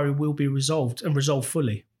their inquiry will be resolved and resolved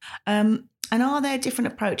fully. And are there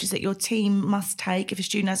different approaches that your team must take if a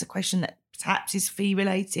student has a question that perhaps is fee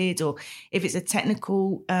related, or if it's a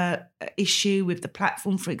technical issue with the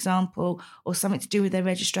platform, for example, or something to do with their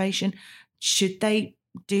registration? Should they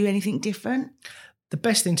do anything different? The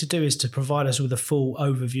best thing to do is to provide us with a full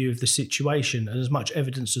overview of the situation and as much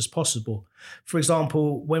evidence as possible. For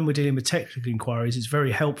example, when we're dealing with technical inquiries, it's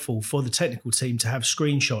very helpful for the technical team to have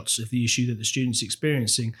screenshots of the issue that the student's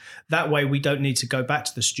experiencing. That way we don't need to go back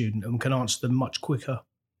to the student and can answer them much quicker.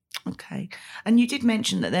 Okay. And you did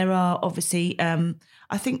mention that there are obviously,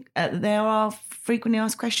 I think there are frequently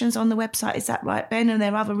asked questions on the website. Is that right, Ben? And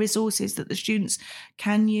there are other resources that the students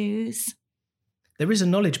can use? There is a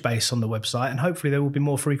knowledge base on the website, and hopefully there will be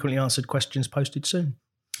more frequently answered questions posted soon.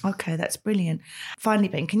 Okay, that's brilliant. Finally,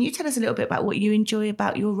 Ben, can you tell us a little bit about what you enjoy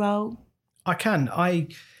about your role? I can. I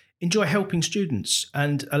enjoy helping students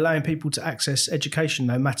and allowing people to access education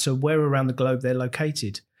no matter where around the globe they're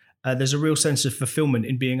located. There's a real sense of fulfillment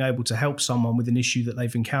in being able to help someone with an issue that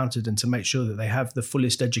they've encountered and to make sure that they have the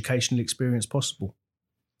fullest educational experience possible.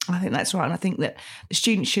 I think that's right. And I think that the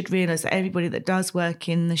students should realise that everybody that does work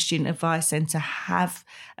in the Student Advice Centre have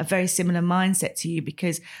a very similar mindset to you,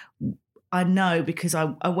 because I know, because I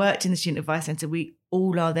worked in the Student Advice Centre, we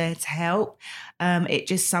all are there to help. It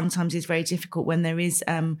just sometimes is very difficult when there is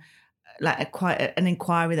quite an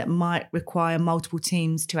inquiry that might require multiple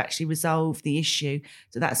teams to actually resolve the issue.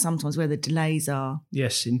 So that's sometimes where the delays are.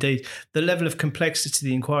 Yes, indeed. The level of complexity of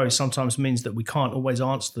the inquiry sometimes means that we can't always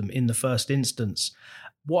answer them in the first instance.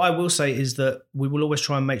 What I will say is that we will always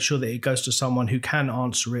try and make sure that it goes to someone who can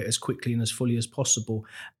answer it as quickly and as fully as possible.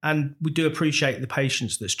 And we do appreciate the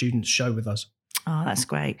patience that students show with us. Oh, that's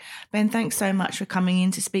great. Ben, thanks so much for coming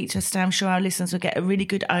in to speak to us today. I'm sure our listeners will get a really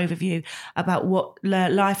good overview about what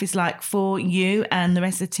life is like for you and the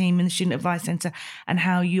rest of the team in the Student Advice Centre, and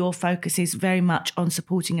how your focus is very much on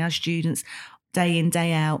supporting our students day in,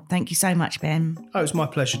 day out. Thank you so much, Ben. Oh, it's my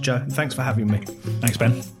pleasure, Joe. Thanks for having me. Thanks,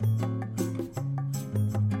 Ben.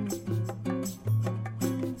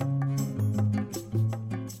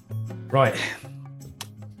 Right.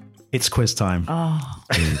 It's quiz time. Oh,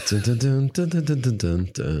 Dun, dun, dun, dun, dun, dun, dun, dun,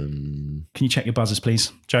 dun. Can you check your buzzers,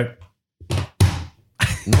 please? Joe?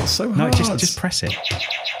 Not so No, hard. just press it.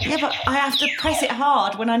 yeah, but I have to press it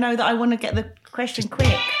hard when I know that I want to get the question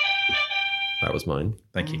quick. That was mine.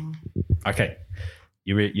 Thank you. Okay.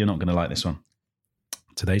 You're not going to like this one.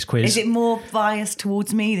 Today's quiz. Is it more biased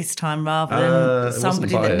towards me this time rather It than wasn't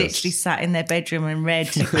somebody that biased. literally sat in their bedroom and read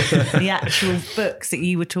the actual books that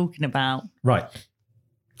you were talking about? Right.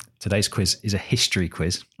 Today's quiz is a history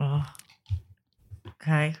quiz. Oh.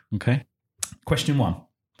 Okay. Okay. Question 1.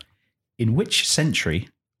 In which century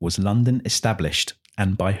was London established,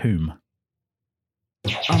 and by whom?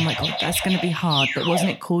 Oh my God, that's going to be hard. But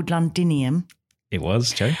wasn't it called Londinium? It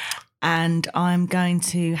was, Joe. And I'm going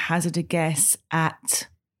to hazard a guess at,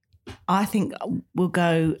 I think we'll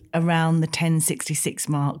go around the 1066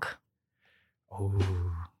 mark. Oh,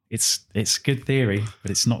 it's good theory, but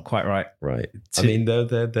it's not quite right. Right. I mean,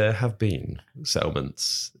 there have been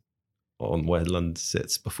settlements on where London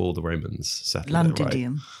sits before the Romans settled it, right?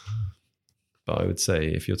 Londinium. But I would say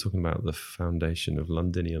if you're talking about the foundation of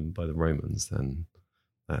Londinium by the Romans, then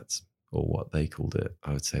that's, or what they called it,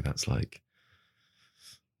 I would say that's like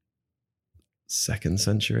 2nd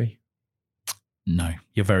century. No,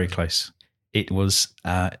 you're very close. It was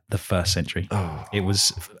the 1st century. Oh, It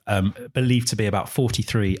was believed to be about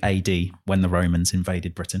 43 AD when the Romans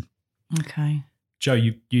invaded Britain. Okay. Joe,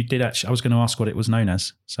 you did actually, I was going to ask what it was known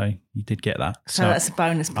as, so you did get that. So that's a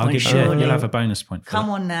bonus point. I'll give you, surely. you'll have a bonus point. For Come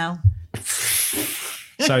that. on now.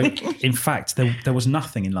 So, in fact, there was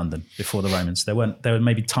nothing in London before the Romans. There were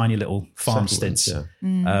maybe tiny little farmsteads.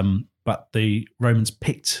 yeah. But the Romans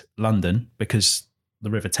picked London because the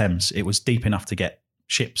River Thames, it was deep enough to get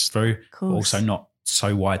ships through, but course. also not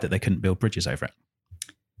so wide that they couldn't build bridges over it.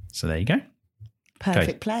 So there you go. Perfect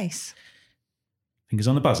Okay. place. Fingers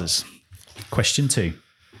on the buzzers. Question 2.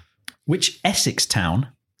 Which Essex town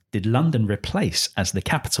did London replace as the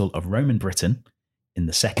capital of Roman Britain in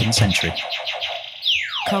the 2nd century?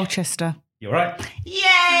 Colchester. You're right.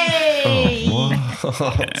 Yay! Oh,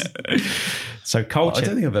 what? So I Colchester.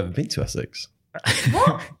 don't think I've ever been to Essex.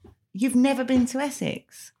 What? You've never been to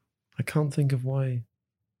Essex? I can't think of why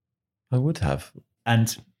I would have.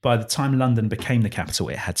 And by the time London became the capital,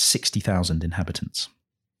 it had 60,000 inhabitants,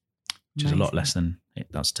 which is a lot Amazing. less than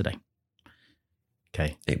it does today.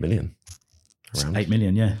 Okay. 8 million. Around. 8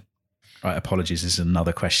 million, yeah. Right, apologies. This is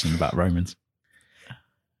another question about Romans.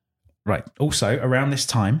 Right. Also, around this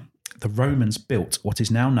time, the Romans built what is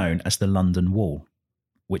now known as the London Wall,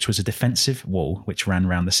 which was a defensive wall which ran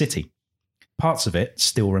around the city. Parts of it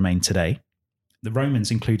still remain today. The Romans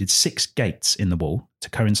included 6 gates in the wall to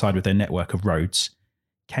coincide with their network of roads.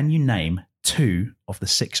 Can you name 2 of the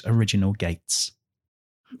 6 original gates?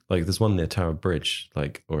 Like there's one near Tower Bridge,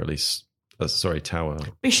 like, or at least, Tower.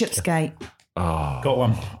 Bishopsgate. Oh, Got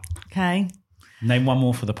one. Okay. Name one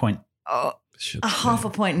more for the point. Oh, Bishopsgate. a half a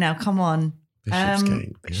point now. Come on. Bishopsgate.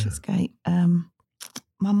 Yeah. Bishopsgate.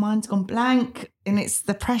 My mind's gone blank and it's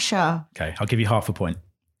the pressure. Okay, I'll give you half a point.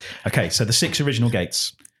 Okay, so the 6 original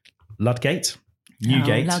gates: Ludgate,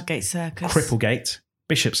 Newgate, Ludgate Circus. Cripplegate,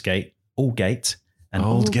 Bishopsgate, Aldgate, and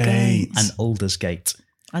Aldgate. and Aldersgate.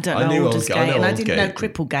 I don't I know knew Aldersgate, I know and I didn't know Aldgate.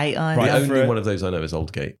 Cripplegate either. Right, The for only a- one of those I know is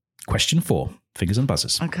Aldgate. Question 4. Fingers and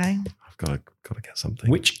buzzers. Okay. I've got to get something.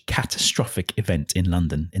 Which catastrophic event in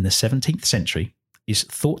London in the 17th century is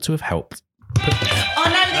thought to have helped? I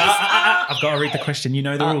know this. I've got to read the question. You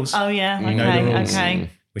know the rules. Oh, yeah. You know the Okay. rules. Okay.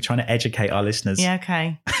 We're trying to educate our listeners. Yeah,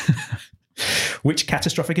 okay. Which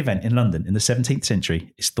catastrophic event in London in the 17th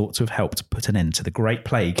century is thought to have helped put an end to the Great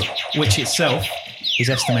Plague, which itself is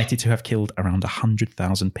estimated to have killed around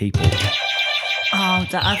 100,000 people. Oh,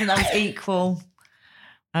 I think that was equal.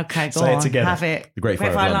 Okay, go Say it on. together. Have it. The Great Fire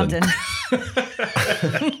of London.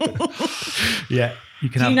 Yeah, you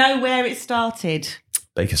can Do have. you know where it started?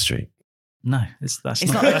 Baker Street. No, that's not true.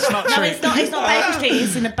 No, it's not. It's not Baker Street.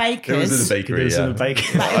 It's in a baker's. It was in a bakery. It was yeah. in a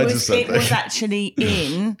bakery. But I it just was, said it that. was actually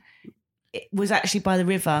in. It was actually by the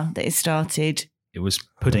river that it started. It was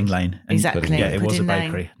Pudding Lane. And Exactly. Yeah, it was a Pudding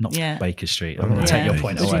Lane. bakery, not Yeah. Baker Street. I'm going to take your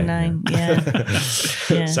point Pudding away. Lane. Yeah.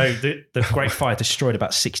 Yeah. So the Great Fire destroyed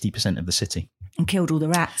about 60% of the city. And killed all the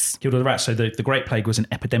rats. Killed all the rats. So the Great Plague was an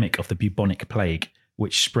epidemic of the bubonic plague,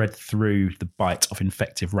 which spread through the bite of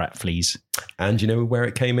infective rat fleas. And do you know where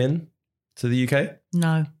it came in to the UK?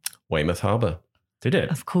 No, Weymouth Harbour. Did it?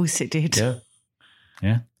 of course it did. Yeah.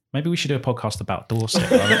 Yeah. Maybe we should do a podcast about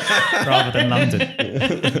Dorset rather than London.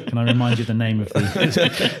 Can I remind you the name of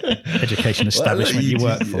the education establishment you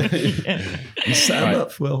work for? You set Right.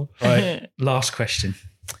 up, Will. Right. Last question.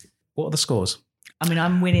 What are the scores? I mean,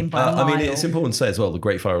 I'm winning by a mile. I mean, it's important to say as well, the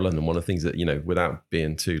Great Fire of London, one of the things that, you know, without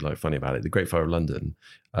being too funny about it, the Great Fire of London,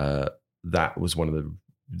 that was one of the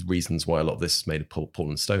reasons why a lot of this is made of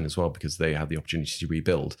Portland stone as well, because they had the opportunity to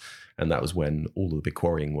rebuild. And that was when all of the big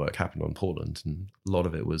quarrying work happened on Portland. And a lot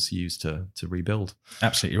of it was used to rebuild.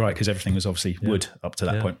 Absolutely right, because everything was obviously wood up to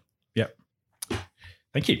that Yeah. point. Yep.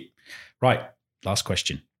 Thank you. Right. Last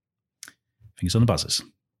question. Fingers on the buzzers.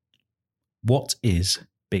 What is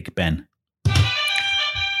Big Ben?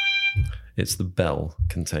 It's the bell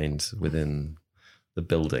contained within the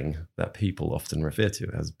building that people often refer to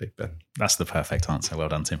as Big Ben. That's the perfect answer. Well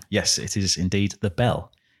done, Tim. Yes, it is indeed the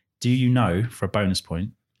bell. Do you know, for a bonus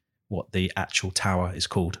point, what the actual tower is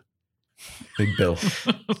called? Big Bill.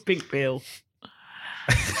 Big Bill.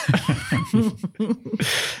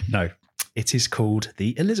 No, it is called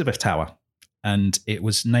the Elizabeth Tower. And it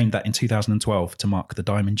was named that in 2012 to mark the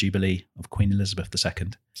Diamond Jubilee of Queen Elizabeth II.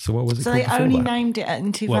 So what was it So called they before only that? named it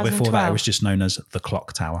in 2012. Well, before that, it was just known as the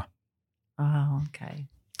Clock Tower. Oh, okay.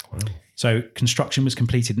 Wow. So construction was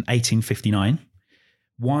completed in 1859.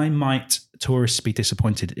 Why might tourists be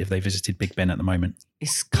disappointed if they visited Big Ben at the moment?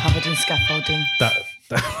 It's covered in scaffolding.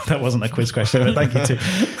 That wasn't a quiz question, but thank you too.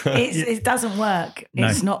 It doesn't work. No,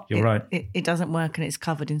 It's not. you're right. It doesn't work, and it's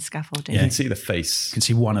covered in scaffolding. You can see the face. You can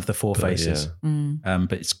see one of the four faces,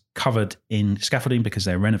 but it's covered in scaffolding because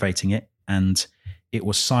they're renovating it, and it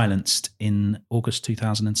was silenced in August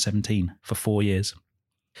 2017 for 4 years.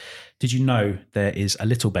 Did you know there is a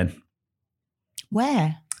Little Ben?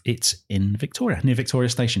 Where It's in Victoria, near Victoria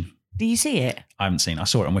Station. do you see it? I haven't seen it. I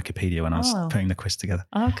saw it on Wikipedia when I was Oh. putting the quiz together.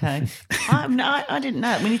 Okay. I didn't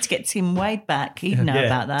know. We need to get Tim Wade back. He'd know Yeah,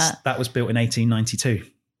 about that. That was built in 1892.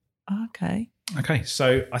 Okay. Okay,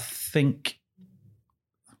 so I think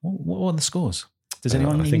what are the scores? Does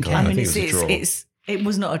anyone I even think care? I I mean, think it was a draw. it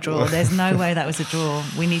was not a draw. There's no way that was a draw.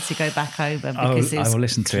 We need to go back over I will- because I it's will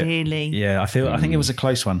listen to it. clearly. Yeah, I think it was a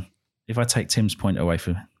close one. If I take Tim's point away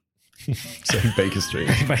from So Baker Street.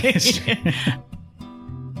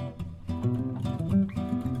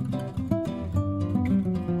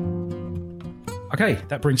 Okay,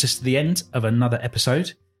 that brings us to the end of another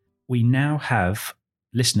episode. We now have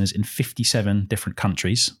listeners in 57 different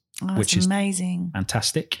countries, Oh, which that's is amazing.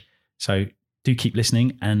 fantastic. So do keep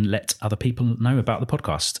listening and let other people know about the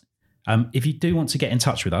podcast. If you do want to get in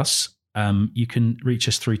touch with us, you can reach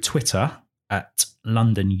us through Twitter at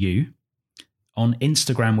LondonU. On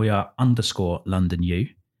Instagram, we are _LondonU.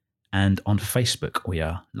 And on Facebook, we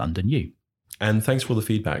are LondonU. And thanks for all the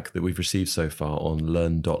feedback that we've received so far on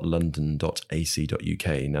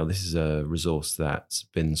learn.london.ac.uk. Now, this is a resource that's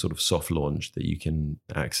been sort of soft launched that you can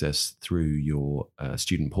access through your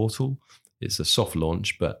student portal. It's a soft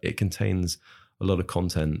launch, but it contains a lot of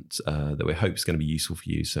content that we hope is going to be useful for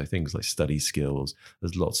you. So things like study skills.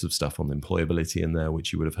 There's lots of stuff on employability in there,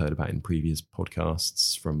 which you would have heard about in previous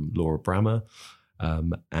podcasts from Laura Brammer.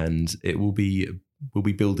 And it will be we'll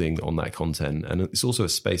be building on that content, and it's also a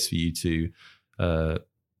space for you to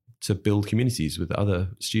build communities with other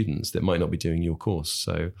students that might not be doing your course.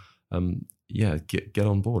 So get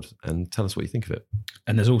on board and tell us what you think of it.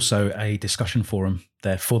 And there's also a discussion forum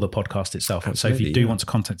there for the podcast itself. So if Absolutely, you do yeah. want to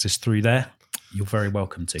contact us through there, you're very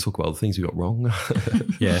welcome to. Talk about all the things we got wrong.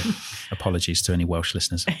 Yeah. Apologies to any Welsh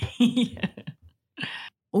listeners. Yeah.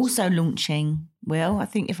 Also launching, Will, I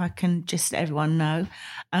think if I can just let everyone know,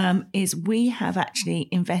 is we have actually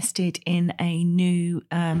invested in a new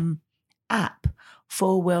app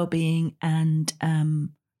for wellbeing and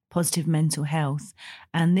positive mental health.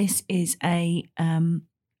 And this is an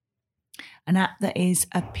app that is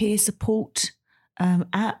a peer support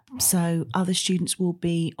app. So other students will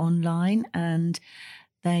be online and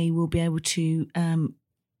they will be able to,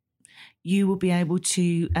 you will be able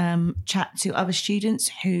to chat to other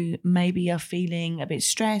students who maybe are feeling a bit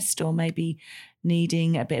stressed or maybe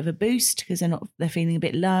needing a bit of a boost because they're feeling a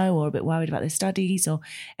bit low or a bit worried about their studies, or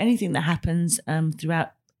anything that happens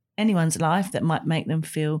throughout anyone's life that might make them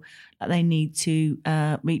feel like they need to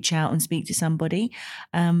reach out and speak to somebody.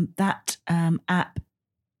 That app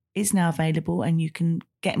is now available, and you can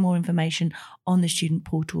get more information on the student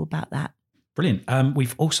portal about that. Brilliant.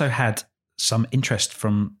 We've also had some interest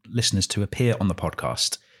from listeners to appear on the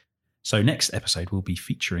podcast. So next episode, we'll be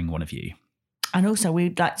featuring one of you. And also,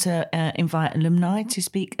 we'd like to invite alumni to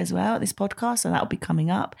speak as well at this podcast, so that'll be coming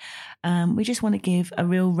up. We just want to give a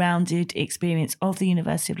real rounded experience of the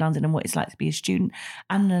University of London and what it's like to be a student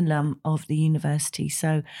and an alum of the university.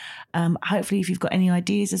 So hopefully, if you've got any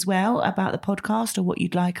ideas as well about the podcast or what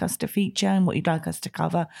you'd like us to feature and what you'd like us to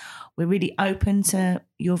cover, we're really open to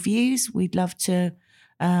your views. We'd love to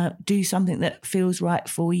do something that feels right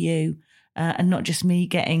for you and not just me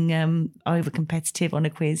getting over competitive on a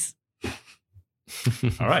quiz.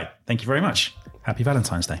 All right. Thank you very much. Happy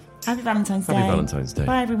Valentine's Day. Happy Valentine's Day. Happy Valentine's Day.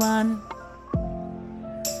 Bye, everyone.